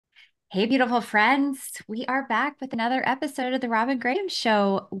Hey, beautiful friends. We are back with another episode of the Robyn Graham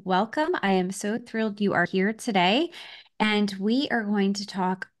Show. Welcome. I am so thrilled you are here today. And we are going to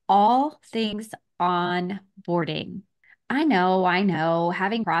talk all things onboarding. I know,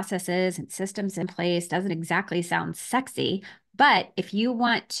 having processes and systems in place doesn't exactly sound sexy, but if you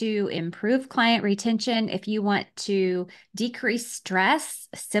want to improve client retention, if you want to decrease stress,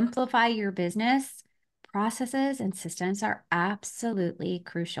 simplify your business, processes and systems are absolutely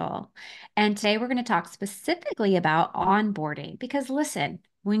crucial. And today we're going to talk specifically about onboarding because listen,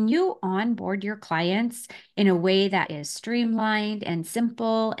 when you onboard your clients in a way that is streamlined and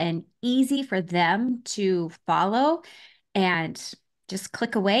simple and easy for them to follow and just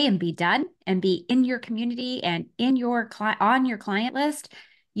click away and be done and be in your community and in your on your client list,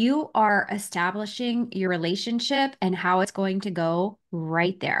 you are establishing your relationship and how it's going to go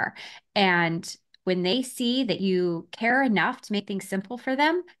right there. And when they see that you care enough to make things simple for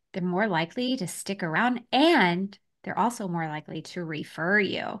them, they're more likely to stick around and they're also more likely to refer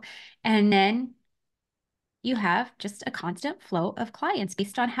you. And then you have just a constant flow of clients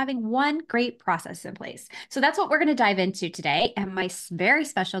based on having one great process in place. So that's what we're going to dive into today. And my very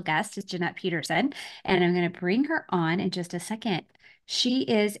special guest is Jeanette Peterson, and I'm going to bring her on in just a second. She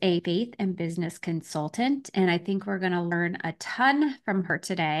is a faith and business consultant, and I think we're going to learn a ton from her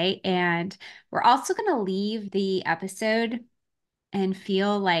today. And we're also going to leave the episode and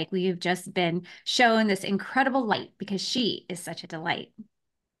feel like we've just been shown this incredible light because she is such a delight.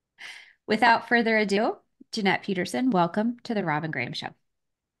 Without further ado, Jeanette Peterson, welcome to the Robyn Graham Show.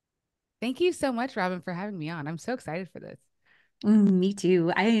 Thank you so much, Robyn, for having me on. I'm so excited for this. Me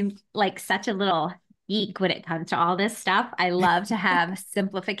too. I am like such a little geek when it comes to all this stuff. I love to have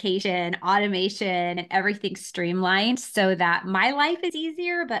simplification, automation, and everything streamlined so that my life is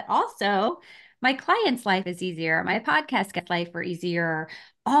easier, but also my client's life is easier. My podcast gets life are easier.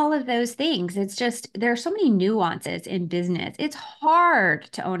 All of those things. It's just there are so many nuances in business. It's hard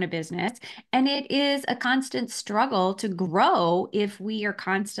to own a business, and it is a constant struggle to grow if we are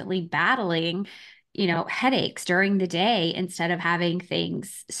constantly battling headaches during the day instead of having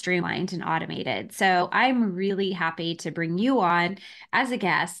things streamlined and automated. So I'm really happy to bring you on as a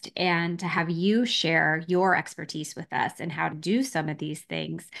guest and to have you share your expertise with us and how to do some of these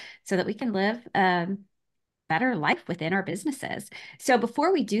things so that we can live a better life within our businesses. So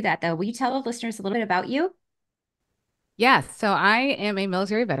before we do that, though, will you tell the listeners a little bit about you? Yes, so I am a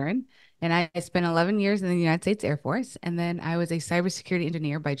military veteran and I spent 11 years in the United States Air Force. And then I was a cybersecurity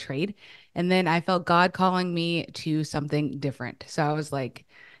engineer by trade. And then I felt God calling me to something different. So I was like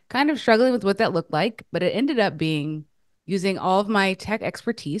kind of struggling with what that looked like, but it ended up being using all of my tech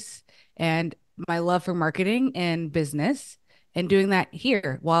expertise and my love for marketing and business and doing that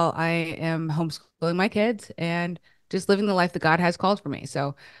here while I am homeschooling my kids and just living the life that God has called for me.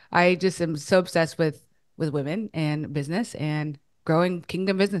 So I just am so obsessed with women and business and growing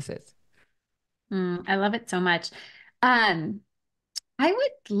kingdom businesses. I love it so much. Um, I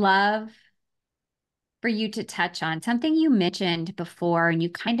would love for you to touch on something you mentioned before, and you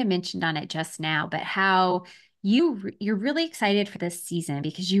kind of mentioned on it just now, but how you're really excited for this season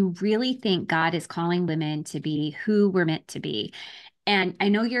because you really think God is calling women to be who we're meant to be. And I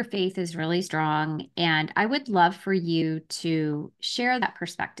know your faith is really strong, and I would love for you to share that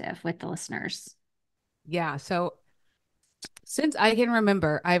perspective with the listeners. Yeah. So since I can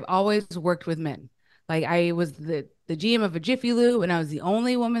remember, I've always worked with men. Like I was the GM of a Jiffy Lube, and I was the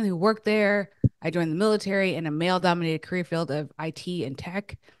only woman who worked there. I joined the military in a male-dominated career field of IT and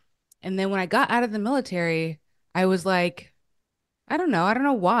tech. And then when I got out of the military, I was like, I don't know. I don't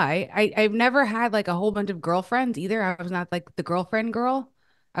know why. I've never had like a whole bunch of girlfriends either. I was not like the girlfriend girl.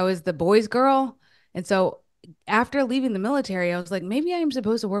 I was the boys girl. And so after leaving the military, I was like, maybe I'm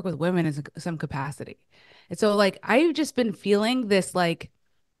supposed to work with women in some capacity. And so like I've just been feeling this like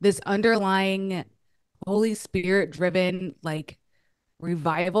this underlying Holy Spirit driven like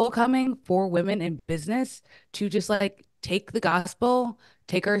revival coming for women in business to just like take the gospel,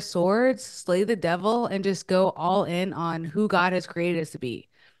 take our swords, slay the devil, and just go all in on who God has created us to be.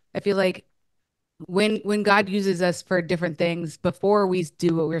 I feel like when God uses us for different things before we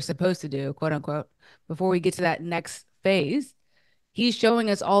do what we're supposed to do, quote unquote, before we get to that next phase, he's showing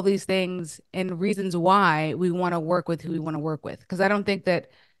us all these things and reasons why we want to work with who we want to work with. Because I don't think that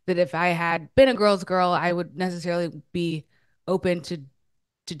if I had been a girl's girl, I would necessarily be open to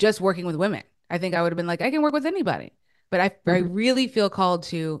just working with women. I think I would have been like, I can work with anybody. But I Mhm. really feel called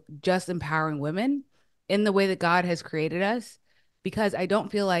to just empowering women in the way that God has created us because I don't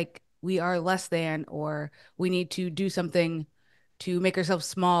feel like we are less than or we need to do something to make ourselves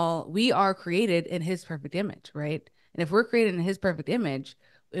small. We are created in his perfect image, right? And if we're created in his perfect image,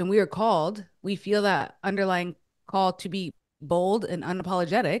 and we are called, we feel that underlying call to be bold and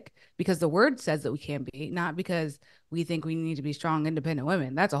unapologetic because the word says that we can be, not because we think we need to be strong, independent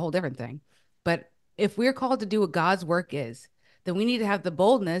women. That's a whole different thing. But if we're called to do what God's work is, then we need to have the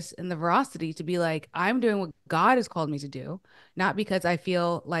boldness and the veracity to be like, I'm doing what God has called me to do, not because I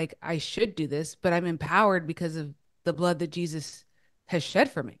feel like I should do this, but I'm empowered because of the blood that Jesus has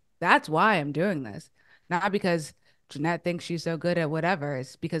shed for me. That's why I'm doing this, not because Jeanette thinks she's so good at whatever.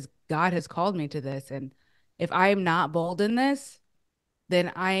 It's because God has called me to this. And if I am not bold in this,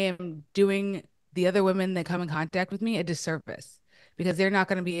 then I am doing the other women that come in contact with me a disservice because they're not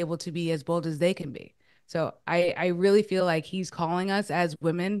going to be able to be as bold as they can be. So I really feel like he's calling us as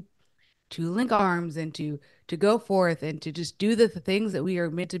women to link arms and to go forth and to just do the things that we are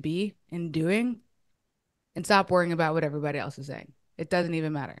meant to be in doing and stop worrying about what everybody else is saying. It doesn't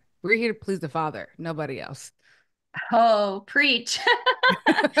even matter. We're here to please the Father, nobody else. Oh, preach.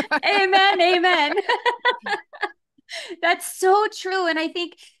 Amen. Amen. That's so true. And I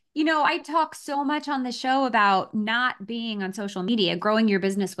think, I talk so much on the show about not being on social media, growing your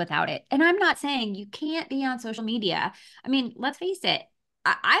business without it. And I'm not saying you can't be on social media. I mean, let's face it,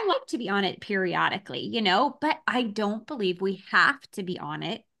 I like to be on it periodically, but I don't believe we have to be on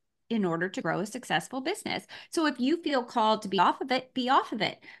it in order to grow a successful business. So if you feel called to be off of it, be off of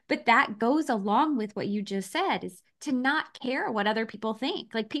it. But that goes along with what you just said is to not care what other people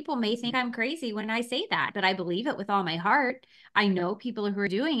think. Like people may think I'm crazy when I say that, but I believe it with all my heart. I know people who are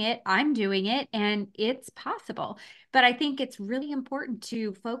doing it, I'm doing it, and it's possible. But I think it's really important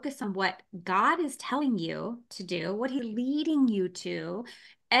to focus on what God is telling you to do, what He's leading you to,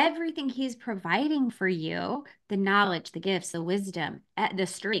 everything He's providing for you, the knowledge, the gifts, the wisdom, the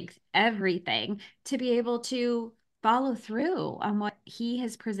strength, everything to be able to follow through on what He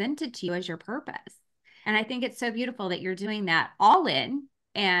has presented to you as your purpose. And I think it's so beautiful that you're doing that all in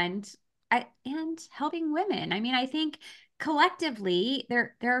and and helping women. I mean, I think collectively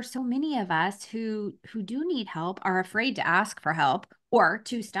there are so many of us who do need help, are afraid to ask for help or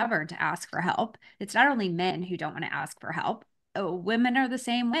too stubborn to ask for help. It's not only men who don't want to ask for help. Oh, women are the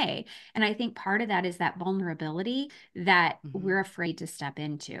same way. And I think part of that is that vulnerability that Mhm. we're afraid to step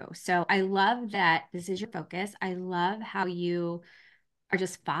into. So I love that this is your focus. I love how you are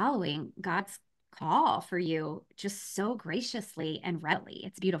just following God's call for you just so graciously and readily.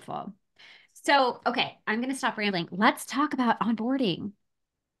 It's beautiful. So, okay, I'm going to stop rambling. Let's talk about onboarding.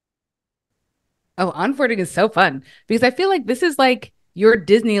 Oh, onboarding is so fun because I feel like this is like your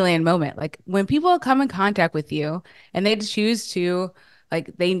Disneyland moment. Like when people come in contact with you and they choose to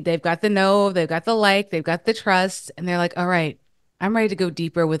like they've got the know, they've got the like, they've got the trust, and they're like, all right, I'm ready to go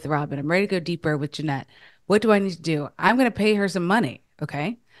deeper with Robyn. I'm ready to go deeper with Jeanette. What do I need to do? I'm gonna pay her some money.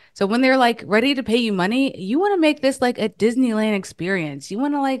 Okay. So when they're like ready to pay you money, you want to make this like a Disneyland experience. You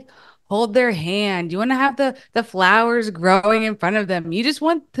want to like hold their hand. You want to have the flowers growing in front of them. You just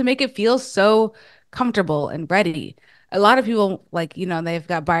want to make it feel so comfortable and ready. A lot of people like, they've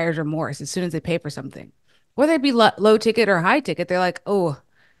got buyer's remorse as soon as they pay for something. Whether it be low ticket or high ticket, they're like, "Oh,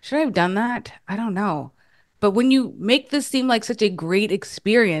 should I have done that? I don't know." But when you make this seem like such a great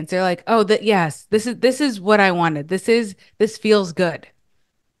experience, they're like, "Oh, that yes, this is what I wanted. This feels good."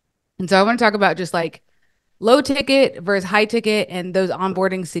 And so I want to talk about just like low ticket versus high ticket and those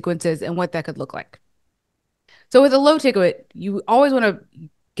onboarding sequences and what that could look like. So with a low ticket, you always want to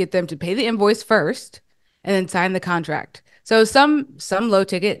get them to pay the invoice first and then sign the contract. So some low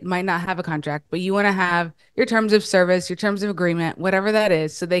ticket might not have a contract, but you want to have your terms of service, your terms of agreement, whatever that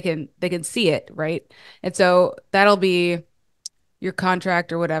is, so they can see it, right? And so that'll be your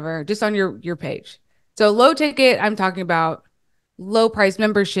contract or whatever, just on your page. So low ticket, I'm talking about low price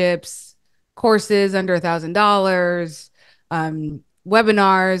memberships, courses under $1,000,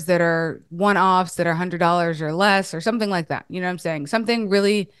 webinars that are one offs that are $100 or less, or something like that. You know what I'm saying? Something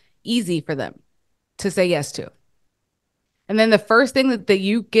really easy for them to say yes to. And then the first thing that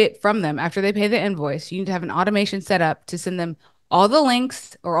you get from them after they pay the invoice, you need to have an automation set up to send them all the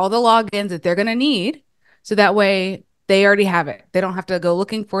links or all the logins that they're going to need. So that way they already have it. They don't have to go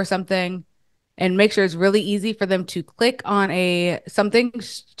looking for something, and make sure it's really easy for them to click on a something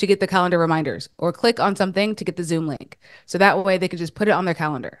to get the calendar reminders or click on something to get the Zoom link. So that way they can just put it on their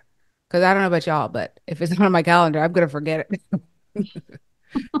calendar. Because I don't know about y'all, but if it's not on my calendar, I'm going to forget it.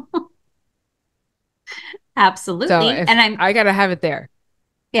 So Absolutely. if And I'm, I got to have it there.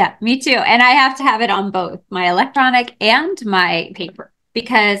 yeah, me too. And I have to have it on both my electronic and my paper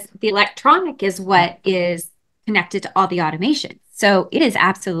because the electronic is what is connected to all the automations. So it is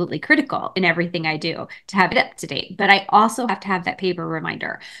absolutely critical in everything I do to have it up to date. But I also have to have that paper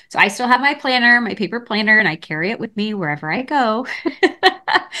reminder. So I still have my planner, my paper planner, and I carry it with me wherever I go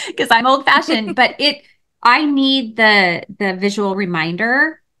because I'm old fashioned. But I need the visual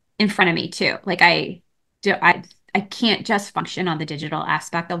reminder in front of me too. Like I can't just function on the digital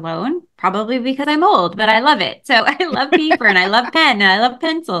aspect alone, probably because I'm old, but I love it. So I love paper and I love pen and I love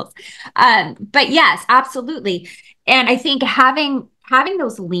pencils. But yes, absolutely. And I think having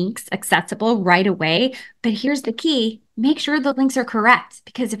those links accessible right away, but here's the key, make sure the links are correct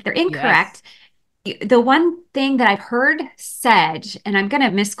because if they're Yes. incorrect, the one thing that I've heard said, and I'm going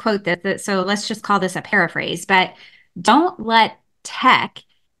to misquote this, so let's just call this a paraphrase, but don't let tech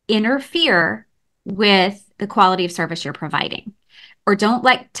interfere with the quality of service you're providing, or don't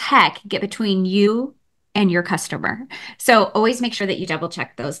let tech get between you and your customer. So always make sure that you double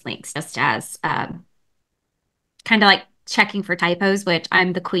check those links, just as kind of like checking for typos, which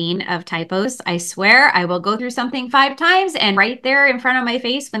I'm the queen of typos. I swear I will go through something 5 times and right there in front of my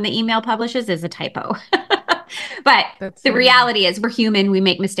face when the email publishes is a typo. But That's the so funny. reality is we're human, we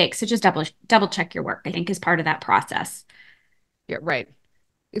make mistakes. So just double check your work, I think is part of that process. Yeah, right.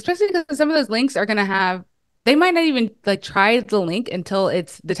 Especially because some of those links are going to have, they might not even like try the link until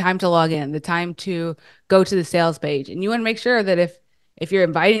it's the time to log in, the time to go to the sales page. And you want to make sure that if you're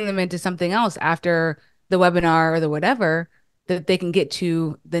inviting them into something else after the webinar or the whatever, that they can get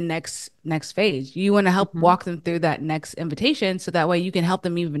to the next phase. You want to help Mhm. walk them through that next invitation so that way you can help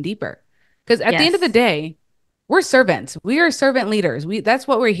them even deeper. Because at the end of the Yes. day, we're servants. We are servant leaders. That's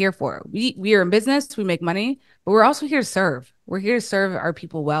what we're here for. We are in business, we make money, but we're also here to serve. We're here to serve our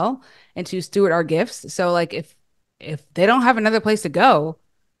people well and to steward our gifts. So like if they don't have another place to go,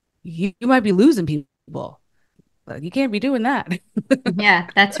 you might be losing people. Like you can't be doing that. Yeah,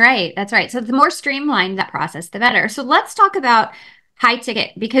 that's right. That's right. So the more streamlined that process, the better. So let's talk about high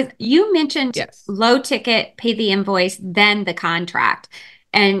ticket because you mentioned Yes. low ticket, pay the invoice, then the contract.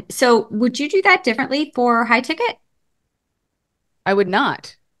 And so would you do that differently for high ticket? I would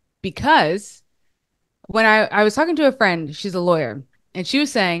not because when I was talking to a friend, she's a lawyer, and she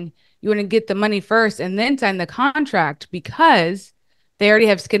was saying you want to get the money first and then sign the contract because they already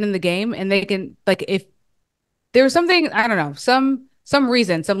have skin in the game and they can like if there was something I don't know some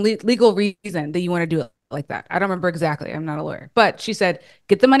reason some legal reason that you want to do it like that. I don't remember exactly. I'm not a lawyer, but she said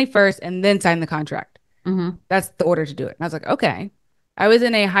get the money first and then sign the contract. Hmm. That's the order to do it. And I was like, okay. I was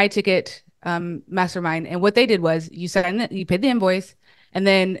in a high ticket mastermind, and what they did was you paid the invoice, and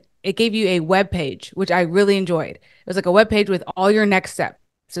then it gave you a web page, which I really enjoyed. It was like a web page with all your next steps.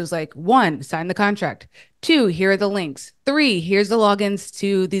 So it was like one, sign the contract. Two, here are the links. Three, here's the logins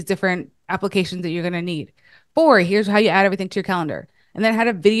to these different applications that you're going to need. Four, here's how you add everything to your calendar. And then I had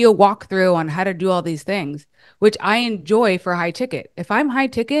a video walkthrough on how to do all these things, which I enjoy for high ticket. If I'm high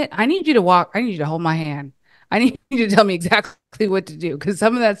ticket, I need you to hold my hand. I need you to tell me exactly what to do because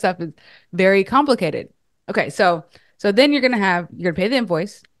some of that stuff is very complicated. Okay, so then you're gonna pay the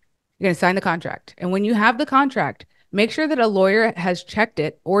invoice, you're going to sign the contract. And when you have the contract, make sure that a lawyer has checked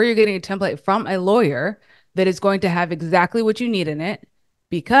it or you're getting a template from a lawyer that is going to have exactly what you need in it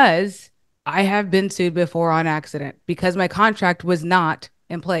because I have been sued before on accident because my contract was not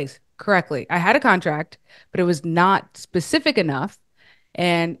in place correctly. I had a contract, but it was not specific enough.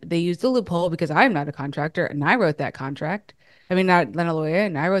 And they used the loophole because I'm not a contractor and I wrote that contract. I mean, not a lawyer,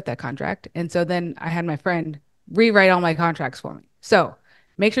 and I wrote that contract. And so then I had my friend rewrite all my contracts for me. So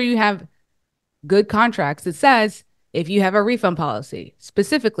make sure you have good contracts that says if you have a refund policy,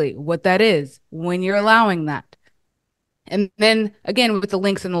 specifically what that is, when you're allowing that. And then again, with the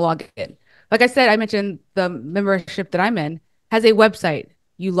links and the login. Like I said, I mentioned the membership that I'm in has a website.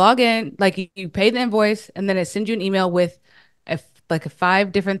 You log in, like you pay the invoice, and then it sends you an email with like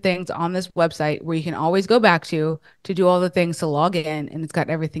 5 different things on this website where you can always go back to do all the things to log in, and it's got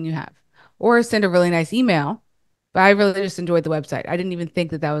everything you have. Or send a really nice email. But I really just enjoyed the website. I didn't even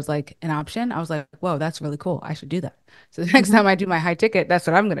think that that was like an option. I was like, whoa, that's really cool. I should do that. So the next Hmm. time I do my high ticket, that's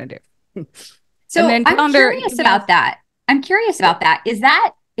what I'm gonna do. And So then I'm calendar curious emails. about that. I'm curious Yeah. about that. Is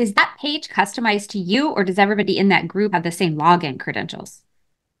that page customized to you, or does everybody in that group have the same login credentials?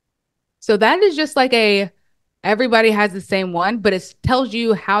 So that is just like a everybody has the same one, but it tells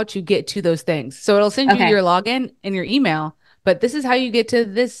you how to get to those things. So it'll send you your Okay. login and your email, but this is how you get to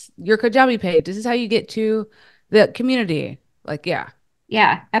this your Kajabi page. This is how you get to the community. Like, yeah.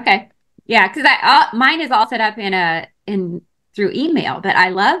 Yeah. Okay. Yeah, because I mine is all set up in through email, but I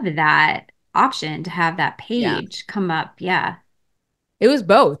love that option to have that Yeah. page come up. Yeah. It was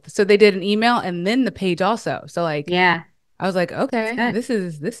both. So they did an email and then the page also. So like Yeah. I was like, It's okay, good. this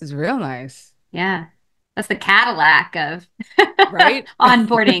is real nice. Yeah. That's the Cadillac of right?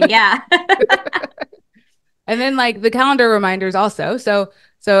 onboarding. Yeah. And then like the calendar reminders also. So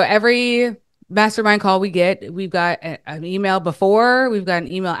every mastermind call we get, we've got an email before, we've got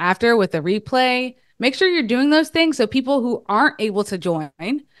an email after with a replay. Make sure you're doing those things so people who aren't able to join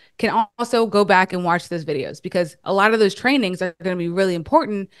can also go back and watch those videos because a lot of those trainings are going to be really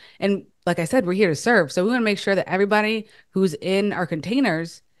important. And like I said, we're here to serve. So we want to make sure that everybody who's in our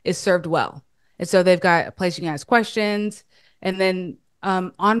containers is served well. And so they've got a place you can ask questions and then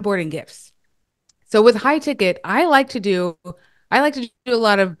onboarding gifts. So with high ticket, I like to do a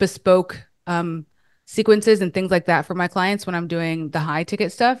lot of bespoke sequences and things like that for my clients when I'm doing the high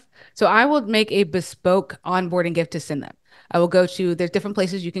ticket stuff. So I will make a bespoke onboarding gift to send them. I will go to there's different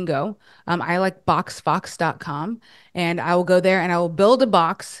places you can go. I like boxfox.com and I will go there and I will build a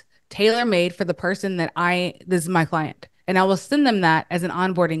box tailor made for the person that I this is my client. And I will send them that as an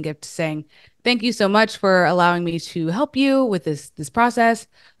onboarding gift saying, thank you so much for allowing me to help you with this process.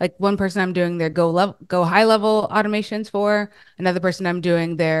 Like one person I'm doing their go high level automations for, another person I'm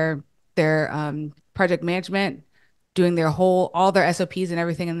doing their project management, doing their whole all their SOPs and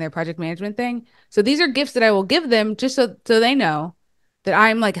everything in their project management thing. So these are gifts that I will give them just so they know that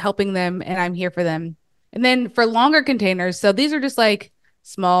I'm like helping them and I'm here for them. And then for longer containers, so these are just like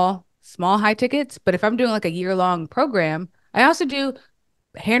small high tickets, but if I'm doing like a year long program, I also do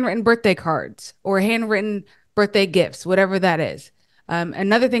handwritten birthday cards or handwritten birthday gifts, whatever that is.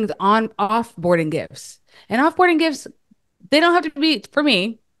 Another thing's on offboarding gifts. And offboarding gifts, they don't have to be for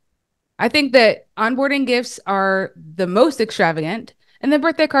me. I think that onboarding gifts are the most extravagant, and the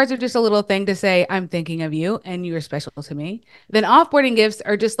birthday cards are just a little thing to say, I'm thinking of you and you are special to me. Then offboarding gifts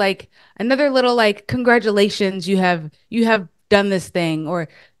are just like another little like congratulations, you have done this thing, or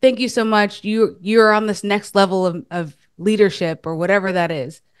thank you so much. You're on this next level of leadership or whatever that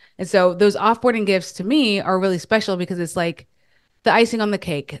is. And so those offboarding gifts to me are really special because it's like the icing on the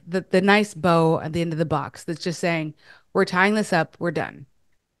cake, the nice bow at the end of the box that's just saying, we're tying this up, we're done.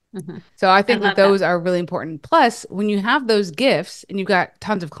 Mhm. So I I think that love that. those are really important. Plus, when you have those gifts and you've got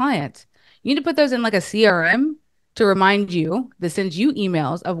tons of clients, you need to put those in like a CRM to remind you that sends you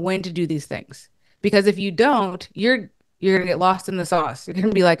emails of when to do these things. Because if you don't, you're gonna get lost in the sauce. You're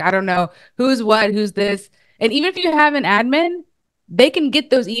gonna be like, I don't know who's what, who's this. And even if you have an admin, they can get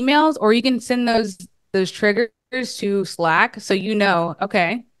those emails or you can send those triggers to Slack so you know,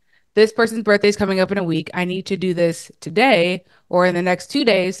 okay, this person's birthday is coming up in a week. I need to do this today or in the next 2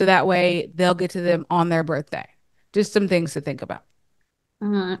 days so that way they'll get to them on their birthday. Just some things to think about.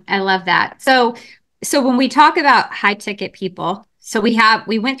 I love that. So when we talk about high ticket people, so we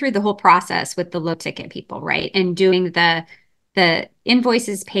went through the whole process with the low ticket people, right? And doing the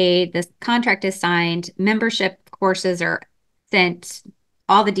invoices paid, the contract is signed, membership courses are sent,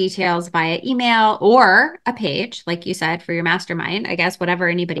 all the details via email or a page, like you said, for your mastermind. I guess whatever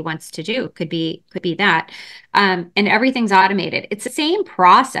anybody wants to do could be that. And everything's automated. It's the same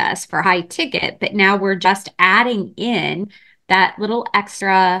process for high ticket, but now we're just adding in that little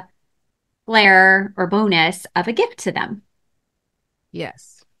extra flair or bonus of a gift to them.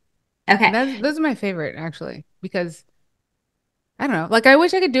 Yes. And Okay. those are my favorite actually, because I don't know, like I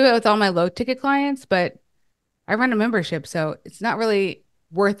wish I could do it with all my low ticket clients, but I run a membership, so it's not really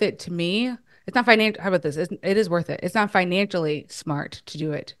worth it to me. It's not financial. How about this? It is worth it. It's not financially smart to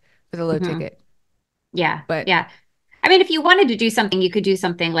do it for the low Mhm. ticket, Yeah. but Yeah. I mean, if you wanted to do something, you could do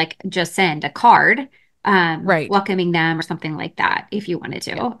something like just send a card, right. welcoming them or something like that if you wanted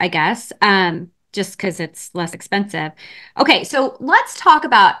Yeah. to, I guess, just because it's less expensive. Okay, so let's talk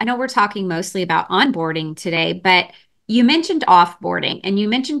about, I know we're talking mostly about onboarding today, but you mentioned offboarding and you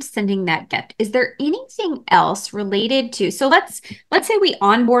mentioned sending that gift. Is there anything else related to, so let's say we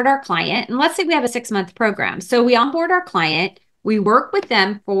onboard our client and let's say we have a 6 month program. So we onboard our client, we work with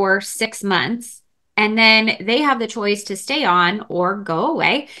them for 6 months and then they have the choice to stay on or go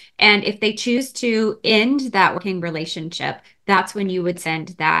away. And if they choose to end that working relationship, that's when you would send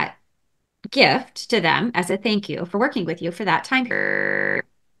that gift to them as a thank you for working with you for that time period.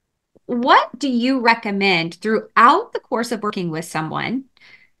 What do you recommend throughout the course of working with someone?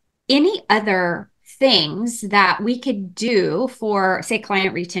 Any other things that we could do for, say,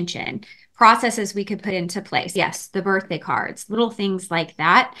 client retention, processes we could put into place? Yes, the birthday cards, little things like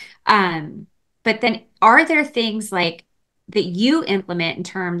that. But then are there things like that you implement in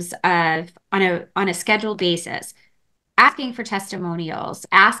terms of on a scheduled basis, asking for testimonials,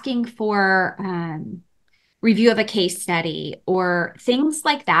 asking for review of a case study, or things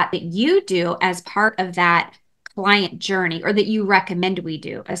like that that you do as part of that client journey or that you recommend we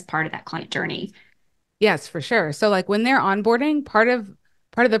do as part of that client journey? Yes, for sure. So like when they're onboarding, part of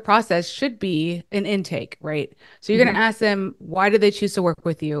part of the process should be an intake, right? So you're going to Hmm. ask them, why do they choose to work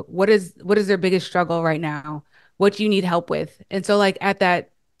with you? What is their biggest struggle right now? What do you need help with? And so like at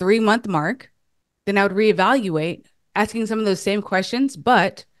that 3 month mark, then I would reevaluate asking some of those same questions,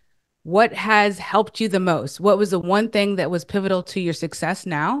 but what has helped you the most? What was the one thing that was pivotal to your success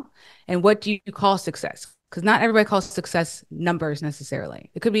now? And what do you call success? Because not everybody calls success numbers necessarily.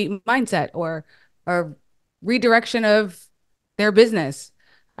 It could be mindset or redirection of their business.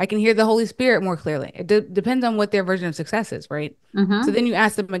 I can hear the Holy Spirit more clearly. It depends on what their version of success is, right? So Hmm. then you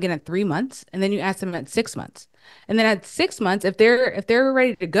ask them again at 3 months, and then you ask them at 6 months. And then at 6 months, if they're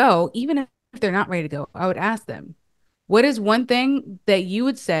ready to go, even if they're not ready to go, I would ask them, what is one thing that you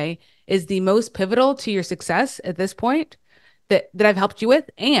would say is the most pivotal to your success at this point that I've helped you with?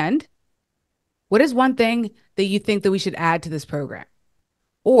 And what is one thing that you think that we should add to this program?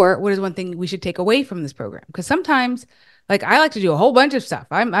 Or what is one thing we should take away from this program? Because sometimes, like I like to do a whole bunch of stuff.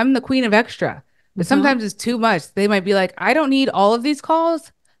 I'm the queen of extra, but Hmm. sometimes it's too much. They might be like, I don't need all of these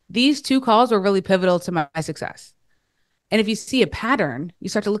calls. These two calls were really pivotal to my success. And if you see a pattern, you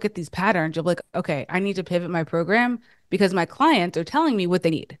start to look at these patterns, you'll be like, okay, I need to pivot my program because my clients are telling me what they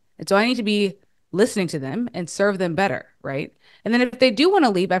need. And so I need to be listening to them and serve them better, right? And then if they do want to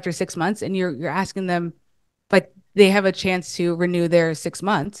leave after 6 months and you're asking them like they have a chance to renew their 6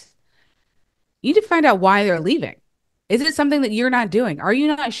 months, you need to find out why they're leaving. Is it something that you're not doing? Are you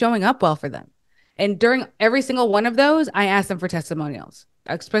not showing up well for them? And during every single one of those, I ask them for testimonials.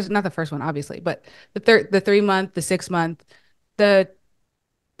 Especially not the first one, obviously, but the 3 month, the 6 month, the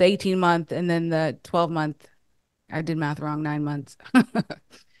 18 month, and then the 12 month. I did math wrong, 9 months.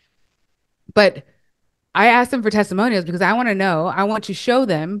 But I asked them for testimonials because I want to know, I want to show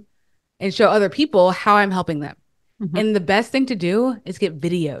them and show other people how I'm helping them. Hmm. And the best thing to do is get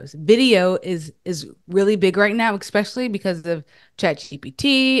videos. Video is really big right now, especially because of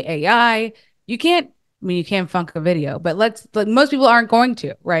ChatGPT, AI. You can't, I mean, you can funk a video, but like most people aren't going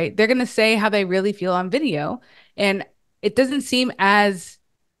to, right? They're going to say how they really feel on video, and it doesn't seem as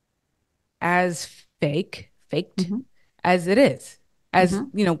faked Hmm. as it is, as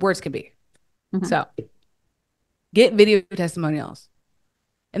Hmm. words can be. Hmm. So get video testimonials.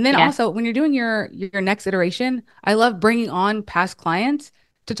 And then Yeah. also when you're doing your next iteration, I love bringing on past clients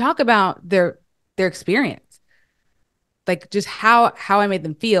to talk about their experience, like just how I made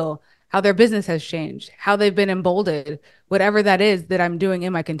them feel, how their business has changed, how they've been emboldened, whatever that is that I'm doing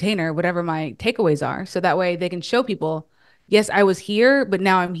in my container, whatever my takeaways are, so that way they can show people, yes, I was here, but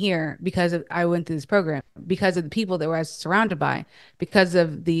now I'm here because I went through this program, because of the people that I was surrounded by, because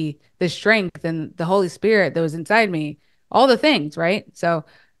of the strength and the Holy Spirit that was inside me, all the things, right? So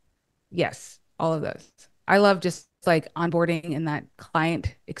yes, all of those. I love just like onboarding and that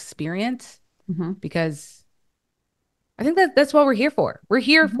client experience Hmm. because I think that's what we're here for. We're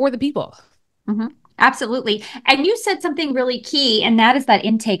here Hmm. for the people. Hmm. Absolutely. And you said something really key, and that is that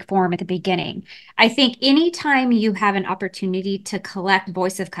intake form at the beginning. I think anytime you have an opportunity to collect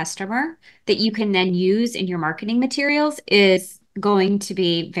voice of customer that you can then use in your marketing materials is going to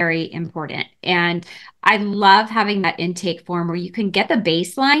be very important. And I love having that intake form where you can get the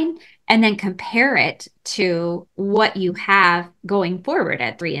baseline and then compare it to what you have going forward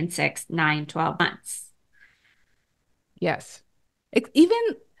at 3 and 6, 9, 12 months. Yes. Even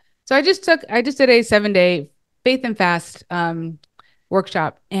so I just did a 7 day faith and fast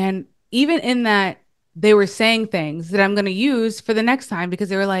workshop. And even in that, they were saying things that I'm going to use for the next time because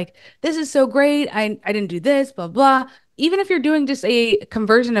they were like, this is so great. I didn't do this, blah, blah. Even if you're doing just a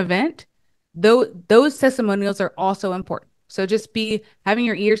conversion event, those testimonials are also important. So just be having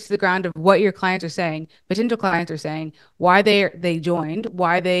your ears to the ground of what your clients are saying, potential clients are saying, why they joined,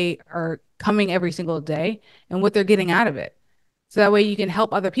 why they are coming every single day, and what they're getting out of it. So that way you can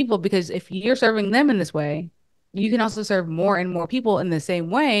help other people because if you're serving them in this way, you can also serve more and more people in the same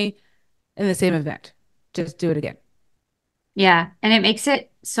way in the same event. Just do it again. Yeah. And it makes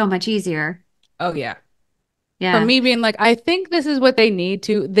it so much easier. Oh yeah. From Yeah. me being like, I think this is what they need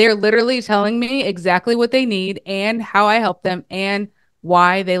to, they're literally telling me exactly what they need and how I help them and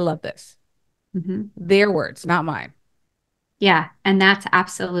why they love this. Hmm. Their words, not mine. Yeah. And that's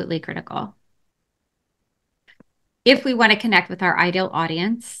absolutely critical. If we want to connect with our ideal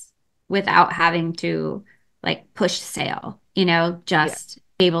audience without having to like push sale, Yeah. just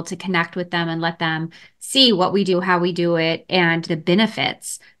able to connect with them and let them see what we do, how we do it, and the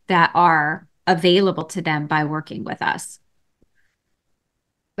benefits that are available to them by working with us.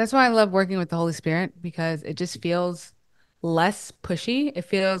 That's why I love working with the Holy Spirit because it just feels less pushy. It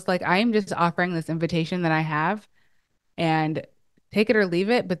feels like I'm just offering this invitation that I have and take it or leave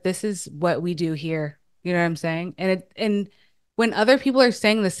it, but this is what we do here. You know what I'm saying? And when other people are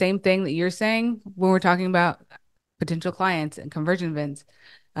saying the same thing that you're saying, when we're talking about potential clients and conversion events,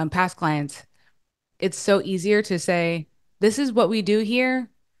 past clients, it's so easier to say, this is what we do here.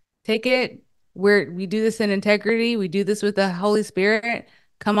 Take it. We do this in integrity. We do this with the Holy Spirit.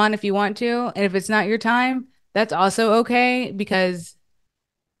 Come on if you want to. And if it's not your time, that's also okay because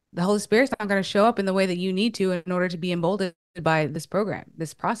the Holy Spirit's not going to show up in the way that you need to in order to be emboldened by this program,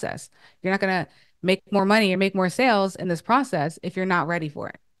 this process. You're not going to make more money or make more sales in this process if you're not ready for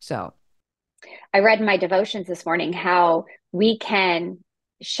it. So, I read in my devotions this morning how we can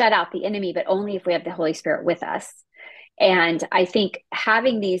shut out the enemy, but only if we have the Holy Spirit with us. And I think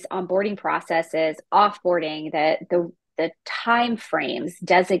having these onboarding processes, offboarding, the time frames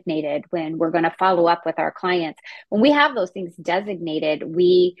designated when we're going to follow up with our clients, when we have those things designated,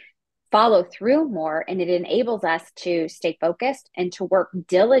 we follow through more and it enables us to stay focused and to work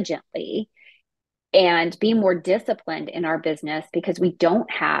diligently and be more disciplined in our business because we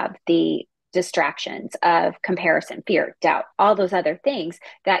don't have the distractions of comparison, fear, doubt, all those other things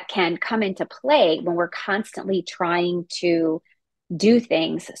that can come into play when we're constantly trying to do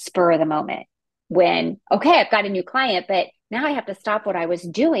things spur of the moment. When, okay, I've got a new client, but now I have to stop what I was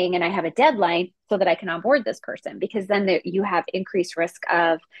doing and I have a deadline so that I can onboard this person, because then you have increased risk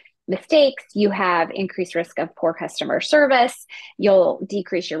of mistakes, you have increased risk of poor customer service, you'll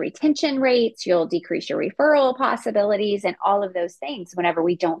decrease your retention rates, you'll decrease your referral possibilities, and all of those things whenever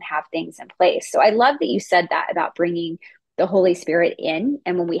we don't have things in place. So I love that you said that about bringing the Holy Spirit in.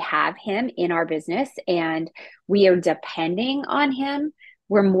 And when we have him in our business and we are depending on him,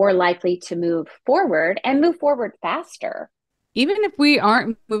 we're more likely to move forward and move forward faster. even if we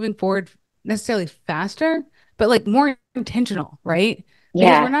aren't moving forward necessarily faster, but like more intentional, right?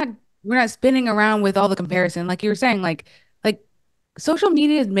 Because Yeah. we're not spinning around with all the comparison. Like you were saying, like social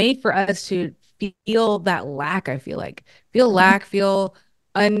media is made for us to feel that lack, I feel like. Feel Mhm. lack, feel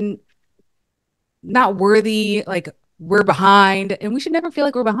un not worthy, like we're behind. And we should never feel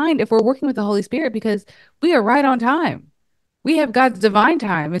like we're behind if we're working with the Holy Spirit because we are right on time. We have God's divine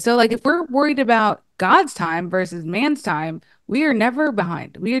time. And so, like, if we're worried about God's time versus man's time, we are never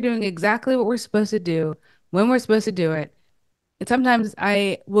behind. We are doing exactly what we're supposed to do when we're supposed to do it. And sometimes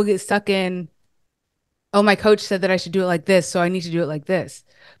I will get stuck in, oh, my coach said that I should do it like this, so I need to do it like this.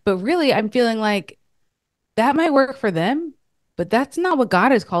 But really, I'm feeling like that might work for them, but that's not what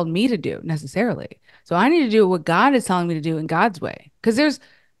God has called me to do necessarily. So I need to do what God is telling me to do in God's way. Because there's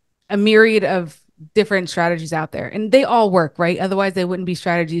a myriad of different strategies out there and they all work, right? Otherwise they wouldn't be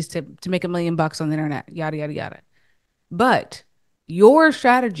strategies to make $1 million on the internet, yada, yada, yada. But your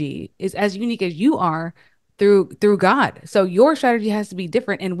strategy is as unique as you are through God. So your strategy has to be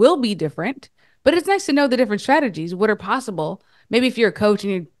different and will be different. But it's nice to know the different strategies, what are possible. Maybe if you're a coach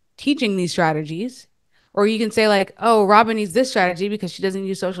and you're teaching these strategies, or you can say like, oh, Robyn needs this strategy because she doesn't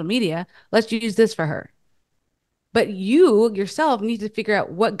use social media. Let's use this for her. But you yourself need to figure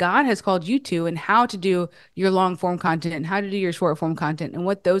out what God has called you to and how to do your long form content and how to do your short form content and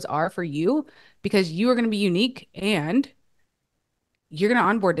what those are for you because you are going to be unique and you're going to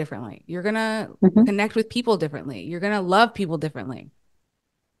onboard differently. You're going to Mhm. connect with people differently. You're going to love people differently.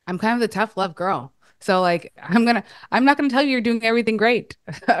 I'm kind of the tough love girl. So like I'm not gonna tell you you're doing everything great.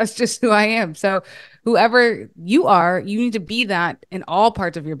 That's just who I am. So whoever you are, you need to be that in all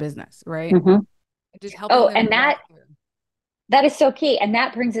parts of your business, right? Mhm. Just helping Oh, them and to walk through. that is so key. And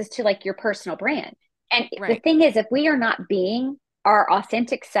that brings us to like your personal brand. And the Right. thing is, if we are not being our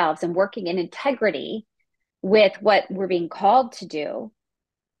authentic selves and working in integrity with what we're being called to do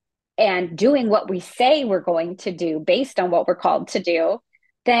and doing what we say we're going to do based on what we're called to do,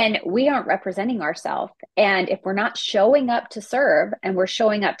 then we aren't representing ourselves. And if we're not showing up to serve and we're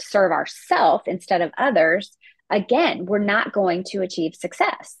showing up to serve ourselves instead of others, again, we're not going to achieve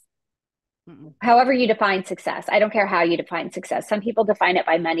success. Mm-mm. However you define success. I don't care how you define success. Some people define it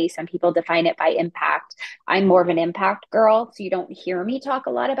by money, some people define it by impact. I'm more of an impact girl, so you don't hear me talk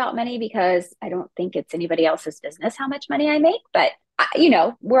a lot about money because I don't think it's anybody else's business how much money I make, but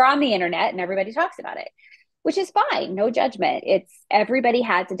we're on the internet and everybody talks about it, which is fine. No judgment. It's everybody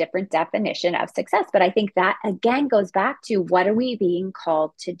has a different definition of success. But I think that again goes back to what are we being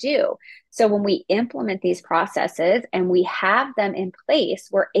called to do? So when we implement these processes and we have them in place,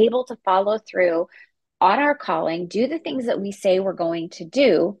 we're able to follow through on our calling, do the things that we say we're going to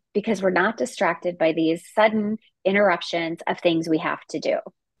do because we're not distracted by these sudden interruptions of things we have to do.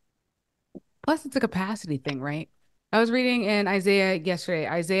 Plus, it's a capacity thing, right? I was reading in Isaiah yesterday,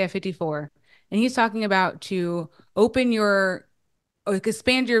 Isaiah 54, and he's talking about to open your oh,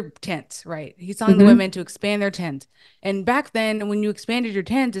 expand your tent, right? He's telling the Hmm. women to expand their tent. And back then, when you expanded your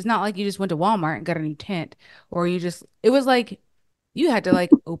tent, it's not like you just went to Walmart and got a new tent, or it was like you had to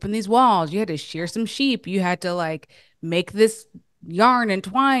like open these walls, you had to shear some sheep, you had to like make this yarn and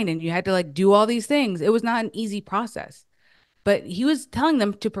twine, and you had to like do all these things. It was not an easy process. But he was telling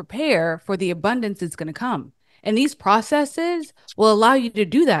them to prepare for the abundance that's going to come. And these processes will allow you to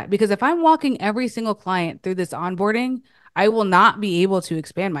do that because if I'm walking every single client through this onboarding, I will not be able to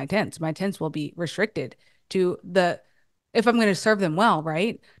expand my tents. My tents will be restricted to if I'm going to serve them well,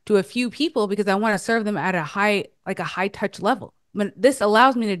 right? To a few people because I want to serve them at like a high touch level. But this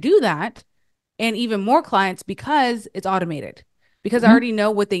allows me to do that and even more clients because it's automated, because I Hmm. already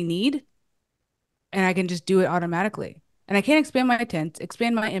know what they need and I can just do it automatically. And I can't expand my tents,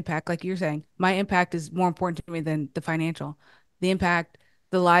 expand my impact, like you're saying. My impact is more important to me than the financial. The impact,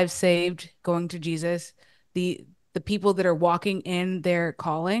 the lives saved, going to Jesus, the the people that are walking in their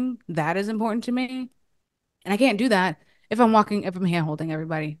calling, that is important to me. And I can't do that if I'm hand holding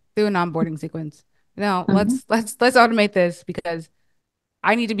everybody through an onboarding sequence. No, Hmm. let's automate this because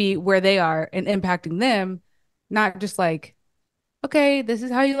I need to be where they are and impacting them, not just like okay, this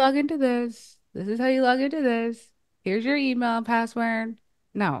is how you log into this. This is how you log into this. Here's your email and password.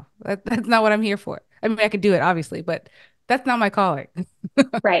 No, that's not what I'm here for. I mean, I could do it, obviously, but that's not my calling.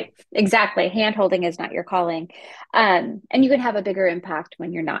 Right. Exactly. Hand holding is not your calling. And you can have a bigger impact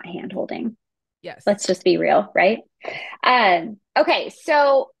when you're not hand holding. Yes. Let's just be real, right? Yes. Okay,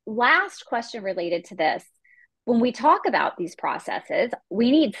 so last question related to this. When we talk about these processes,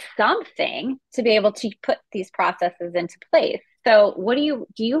 we need something to be able to put these processes into place. So, what do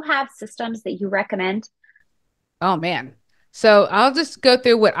you have systems that you recommend? Oh man. So I'll just go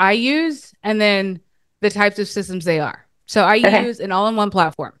through what I use and then the types of systems they are. So I Okay. use an all-in-one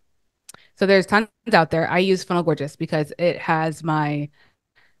platform. So there's tons out there. I use Funnel Gorgeous because it has my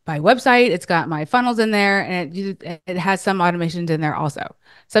website. It's got my funnels in there, and it has some automations in there also.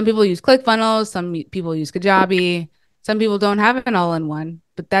 Some people use ClickFunnels, some people use Kajabi, some people don't have an all-in-one,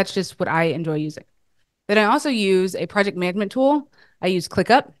 but that's just what I enjoy using. Then I also use a project management tool. I use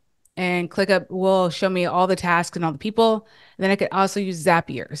ClickUp, and ClickUp will show me all the tasks and all the people. And then I could also use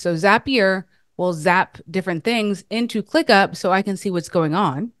Zapier. So Zapier will zap different things into ClickUp so I can see what's going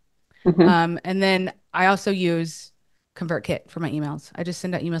on. Hmm. And then I also use ConvertKit for my emails. I just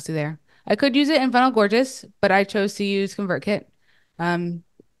send out emails through there. I could use it in Funnel Gorgeous, but I chose to use ConvertKit. Um,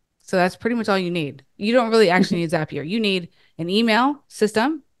 so that's pretty much all you need. You don't really actually Hmm. need Zapier. You need an email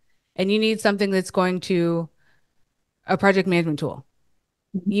system and you need something that's going to a project management tool.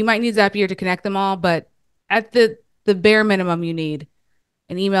 You might need Zapier to connect them all, but at the bare minimum, you need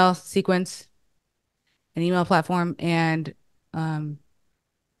an email sequence, an email platform, and um,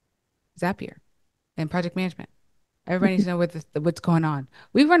 Zapier and project management. Everybody needs to know what's going on.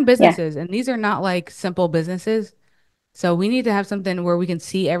 We run Yeah. businesses, and these are not like simple businesses. So we need to have something where we can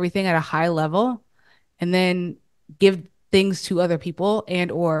see everything at a high level and then give things to other people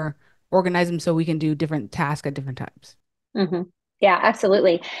and or organize them so we can do different tasks at different times. Hmm. Yeah,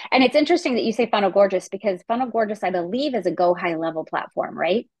 absolutely. And it's interesting that you say Funnel Gorgeous because Funnel Gorgeous, I believe, is a Go High Level platform,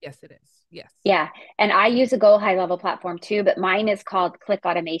 right? Yes, it is. Yes. Yeah. And I use a Go High Level platform too, but mine is called Click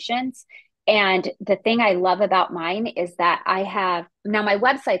Automations. And the thing I love about mine is that I have now my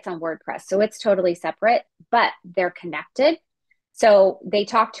website's on WordPress, so it's totally separate, but they're connected. So they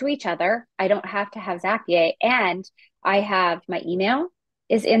talk to each other. I don't have to have Zapier. And I have my email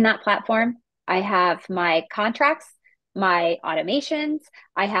is in that platform. I have my contracts, my automations,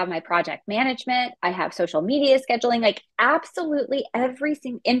 I have my project management, I have social media scheduling, like absolutely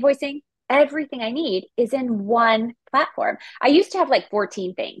everything, invoicing, everything I need is in one platform. I used to have like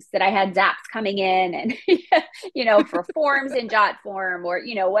 14 things that I had zaps coming in and, for forms in Jot form or,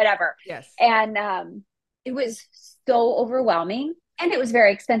 whatever. Yes. And it was so overwhelming and it was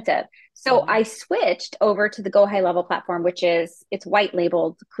very expensive. So Hmm. I switched over to the Go High Level platform, which is it's white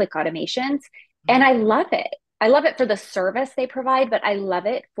labeled Click Automations. And I love it. I love it for the service they provide, but I love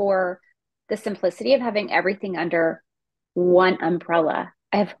it for the simplicity of having everything under one umbrella.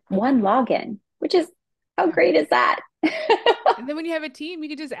 I have one login, which is how Yeah. great is that? And then when you have a team, you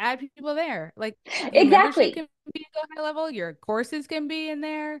can just add people there. Like your membership Exactly. can be go high level, your courses can be in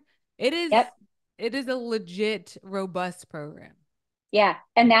there. It is Yep. it is a legit robust program. Yeah.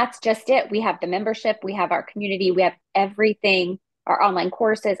 And that's just it. We have the membership, we have our community, we have everything, our online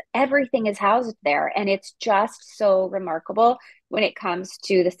courses, everything is housed there. And it's just so remarkable when it comes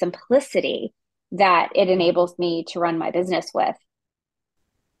to the simplicity that it Mhm. enables me to run my business with.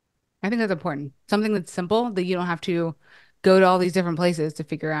 I think that's important. Something that's simple that you don't have to go to all these different places to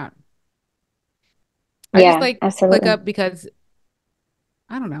figure out. I just Yeah, like absolutely. ClickUp because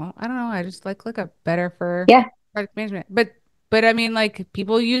I don't know. I don't know. I just like look up better for Yeah. project management. But I mean like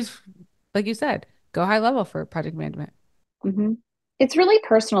people use like you said, go high level for project management. hmm It's really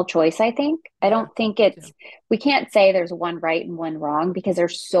personal choice, I think. I Yeah, don't think me it's, too. we can't say there's one right and one wrong because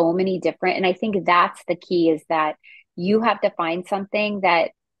there's so many different. And I think that's the key is that you have to find something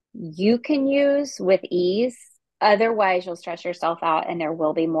that you can use with ease. Otherwise, you'll stress yourself out and there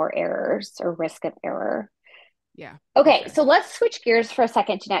will be more errors or risk of error. Yeah, for Okay, sure. so let's switch gears for a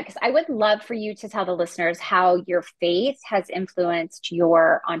second, Jeanette, because I would love for you to tell the listeners how your faith has influenced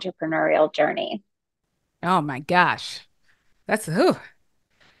your entrepreneurial journey. Oh my gosh. That's whew.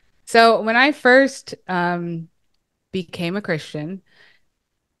 So when I first became a Christian,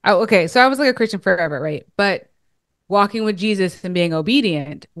 oh, okay, so I was like a Christian forever, right? But walking with Jesus and being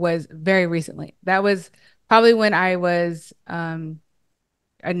obedient was very recently. That was probably when I was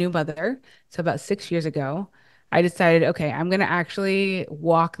a new mother. So about 6 years ago, I decided, okay, I'm gonna actually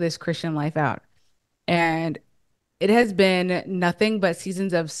walk this Christian life out. And it has been nothing but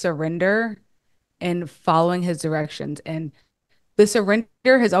seasons of surrender and following his directions. And the surrender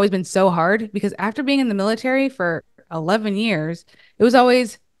has always been so hard because after being in the military for 11 years, it was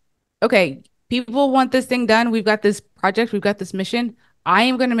always, okay, people want this thing done. We've got this project, we've got this mission. I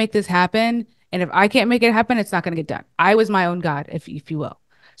am going to make this happen. And if I can't make it happen, it's not going to get done. I was my own God, if you will.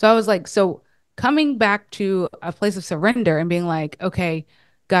 So I was like, so coming back to a place of surrender and being like, okay,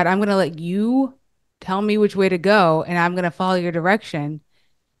 God, I'm going to let you tell me which way to go and I'm going to follow your direction,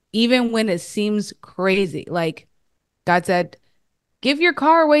 even when it seems crazy. Like God said, give your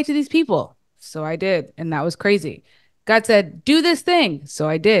car away to these people. So I did. And that was crazy. God said, do this thing. So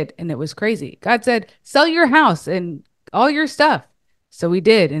I did. And it was crazy. God said, sell your house and all your stuff. So we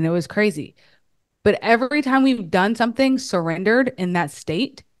did. And it was crazy. But every time we've done something surrendered in that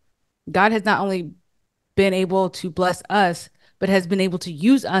state, God has not only been able to bless us, but has been able to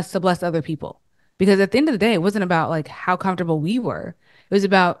use us to bless other people. Because at the end of the day, it wasn't about like how comfortable we were. It was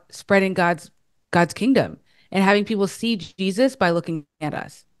about spreading God's kingdom and having people see Jesus by looking at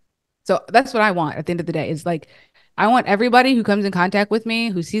us. So that's what I want at the end of the day. Is like I want everybody who comes in contact with me,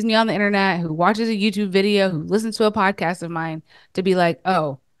 who sees me on the internet, who watches a YouTube video, who listens to a podcast of mine to be like,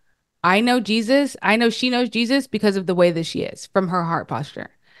 "Oh, I know Jesus. I know she knows Jesus because of the way that she is, from her heart posture."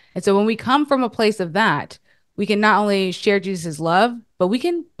 And so when we come from a place of that, we can not only share Jesus' love, but we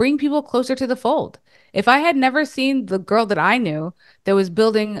can bring people closer to the fold. If I had never seen the girl that I knew that was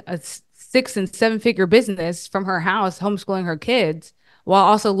building a 6 and 7 figure business from her house, homeschooling her kids, while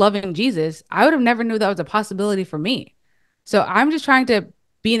also loving Jesus, I would have never knew that was a possibility for me. So I'm just trying to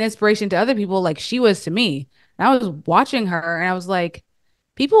be an inspiration to other people like she was to me. And I was watching her and I was like,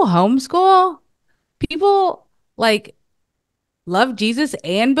 people homeschool, people like love Jesus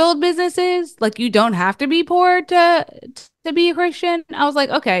and build businesses. Like you don't have to be poor to be a Christian. I was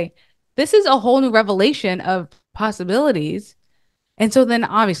like, okay, this is a whole new revelation of possibilities. And so then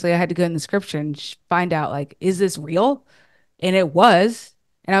obviously I had to go in the scripture and find out like, is this real? And it was.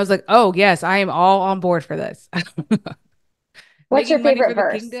 And I was like, oh yes, I am all on board for this. What's your Making money favorite for the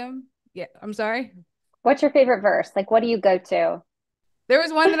verse? kingdom. Yeah, I'm sorry. What's your favorite verse? Like, what do you go to? There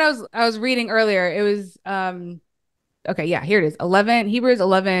was one that I was reading earlier. It was okay, yeah, here it is. 11 Hebrews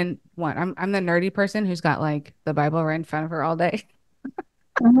 11:1. I'm the nerdy person who's got like the Bible right in front of her all day.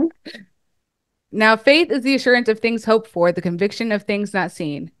 Mhm. Now, faith is the assurance of things hoped for, the conviction of things not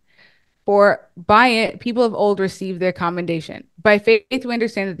seen. For by it, people of old received their commendation. By faith, we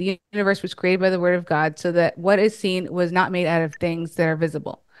understand that the universe was created by the word of God, so that what is seen was not made out of things that are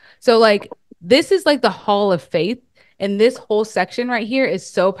visible. So, like, this is like the hall of faith. And this whole section right here is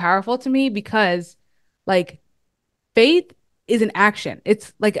so powerful to me because, like, faith is an action.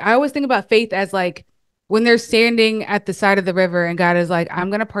 It's like I always think about faith as like when they're standing at the side of the river and God is like, I'm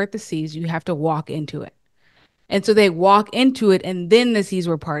going to part the seas. You have to walk into it. And so they walk into it and then the seas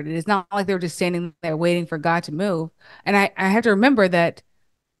were parted. It's not like they were just standing there waiting for God to move. And I have to remember that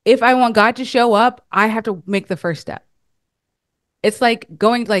if I want God to show up, I have to make the first step. It's like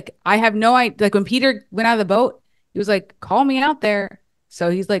going like I have no idea. Like when Peter went out of the boat, he was like, "Call me out there." So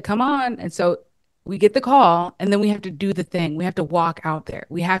he's like, "Come on." And so we get the call, and then we have to do the thing. We have to walk out there.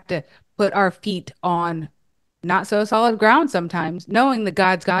 We have to put our feet on not so solid ground sometimes, knowing that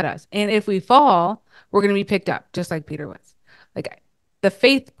God's got us. And if we fall, we're going to be picked up, just like Peter was. Like the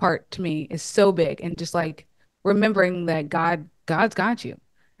faith part to me is so big, and just like remembering that God's got you.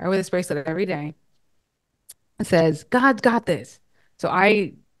 I wear this bracelet every day. It says, "God's got this." So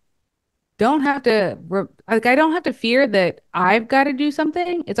I don't have to like I don't have to fear that I've got to do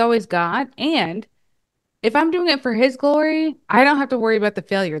something. It's always God. And if I'm doing it for his glory, I don't have to worry about the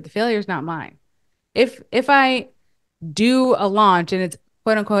failure. The failure is not mine. If I do a launch and it's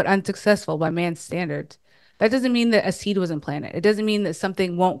quote unquote unsuccessful by man's standards, that doesn't mean that a seed wasn't planted. It doesn't mean that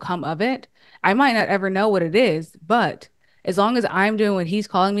something won't come of it. I might not ever know what it is, but as long as I'm doing what he's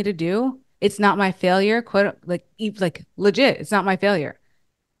calling me to do, it's not my failure. Quote like legit, it's not my failure.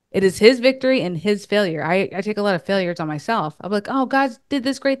 It is his victory and his failure. I take a lot of failures on myself. I'm like, oh, God did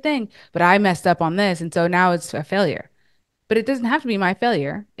this great thing, but I messed up on this. And so now it's a failure. But it doesn't have to be my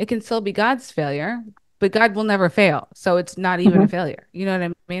failure. It can still be God's failure, but God will never fail. So it's not even a Mhm. failure. You know what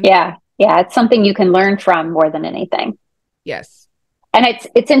I mean? Yeah. Yeah. It's something you can learn from more than anything. Yes. And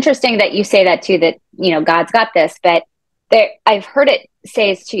it's interesting that you say that too, that, God's got this, but I've heard it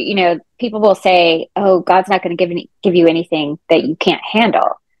says to, people will say, oh, God's not going to give you anything that you can't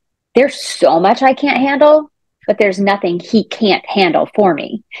handle. There's so much I can't handle, but there's nothing he can't handle for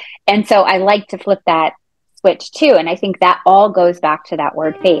me. And so I like to flip that switch too. And I think that all goes back to that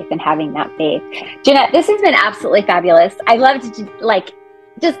word faith and having that faith. Jeanette, this has been absolutely fabulous. I loved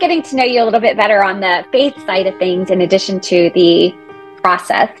just getting to know you a little bit better on the faith side of things, in addition to the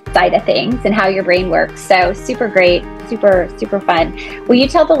process side of things and how your brain works. So super great, super, super fun. Will you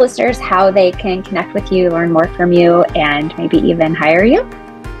tell the listeners how they can connect with you, learn more from you, and maybe even hire you?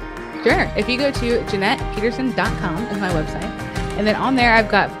 Sure. If you go to JeanettePeterson.com is my website. And then on there, I've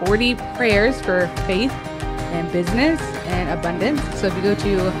got 40 prayers for faith and business and abundance. So if you go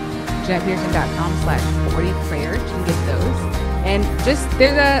to JeanettePeterson.com/40 prayers, you can get those. And just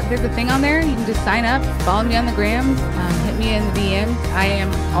there's a thing on there. You can just sign up, follow me on the gram, hit me in the DMs. I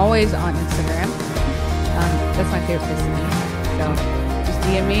am always on Instagram. That's my favorite place to be. So just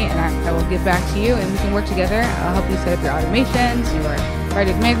DM me and I will get back to you and we can work together. I'll help you set up your automations, your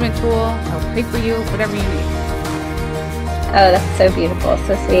project management tool. I'll pray for you, whatever you need. Oh, that's so beautiful.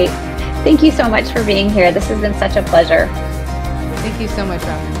 So sweet. Thank you so much for being here. This has been such a pleasure. Thank you so much,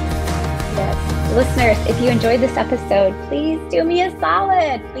 Robyn. Yes. Listeners, if you enjoyed this episode, please do me a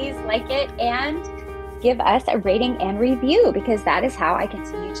solid. Please like it and give us a rating and review, because that is how I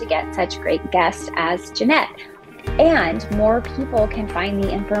continue to get such great guests as Jeanette. And more people can find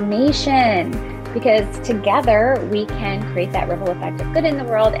the information, because together we can create that ripple effect of good in the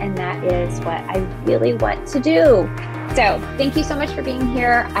world. And that is what I really want to do. So thank you so much for being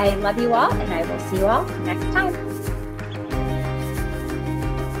here. I love you all, and I will see you all next time.